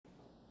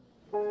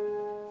Can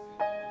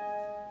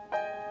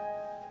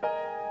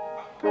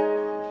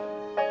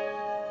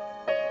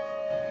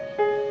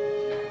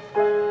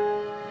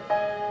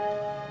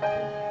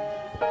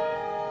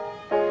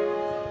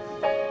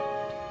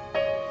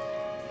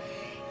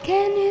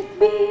it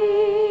be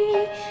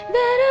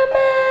that a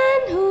man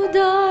who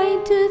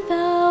died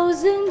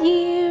 2,000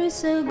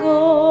 years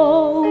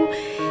ago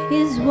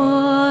is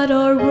what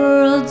our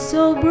world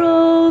so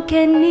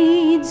broken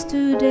needs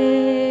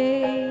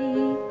today?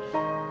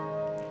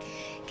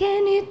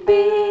 Can it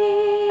be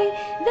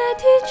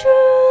that he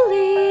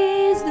truly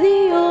is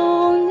the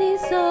only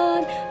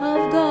Son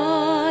of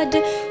God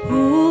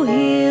who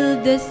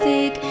healed the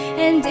sick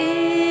and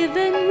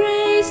even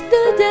raised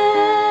the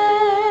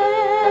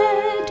dead?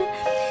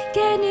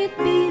 Can it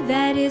be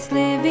that he's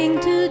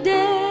living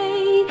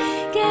today?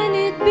 Can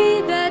it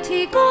be that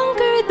he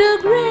conquered the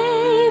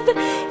grave?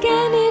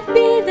 Can it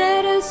be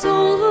that a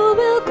soul who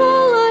will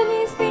call on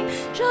his name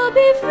shall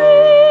be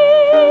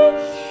free?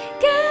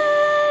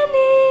 Can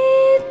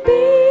it be?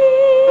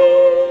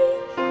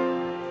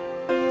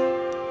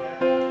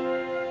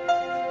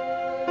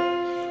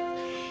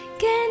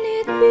 Can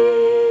it be?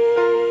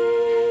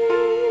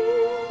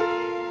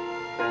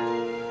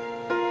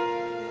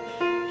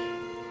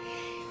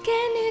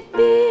 Can it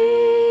be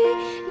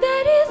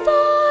that he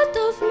thought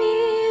of me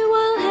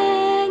while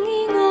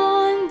hanging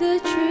on the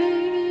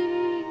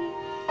tree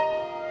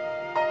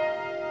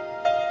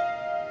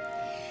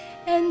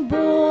and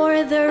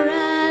bore the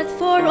wrath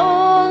for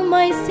all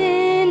my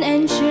sin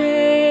and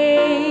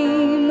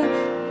shame?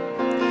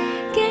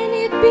 Can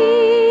it be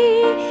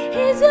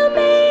his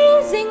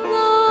amazing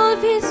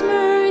love, his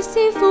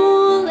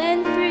merciful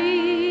and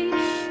free,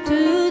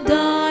 to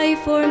die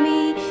for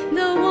me,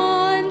 the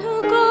one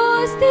who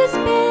caused this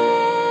pain?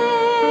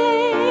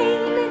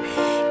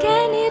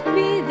 Can it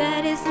be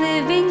that he's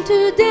living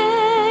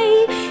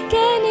today?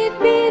 Can it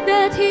be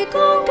that he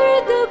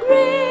conquered the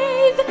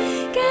grave?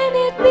 Can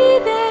it be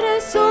that a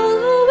soul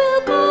who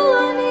will call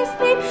on his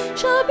name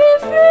shall be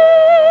free?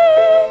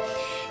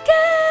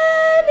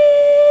 Can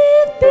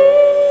it be?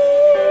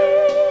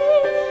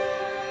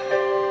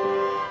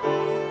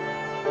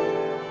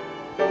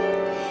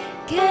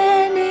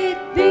 Can it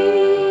be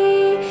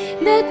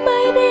that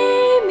my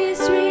name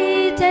is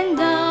written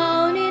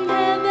down in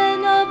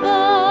heaven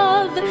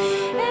above,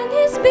 and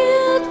he's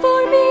built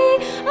for me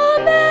a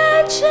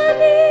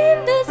mansion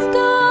in the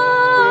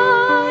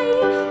sky?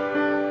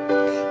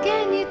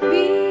 Can it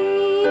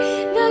be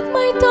that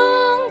my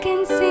tongue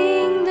can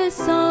sing the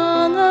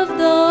song of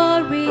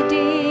the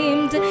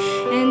redeemed,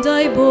 and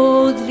I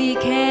boldly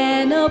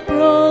can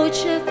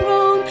approach a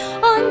throne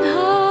on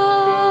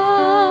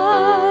high?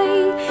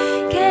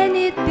 Can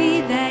it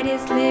be that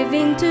he's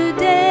living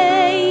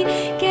today?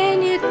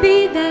 Can it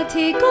be that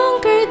he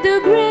conquered the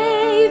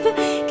grave?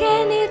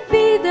 Can it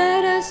be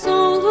that a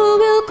soul who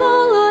will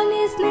call on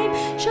his name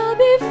shall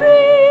be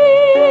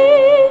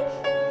free?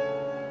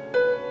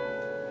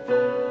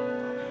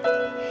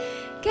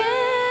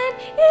 Can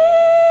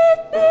it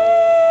be?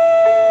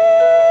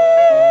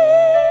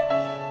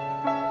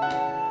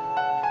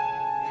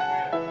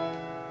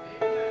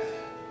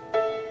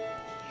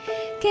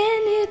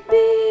 Can it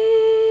be?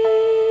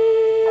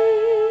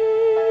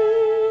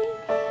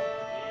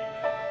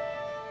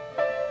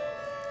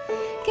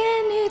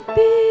 Can it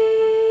be?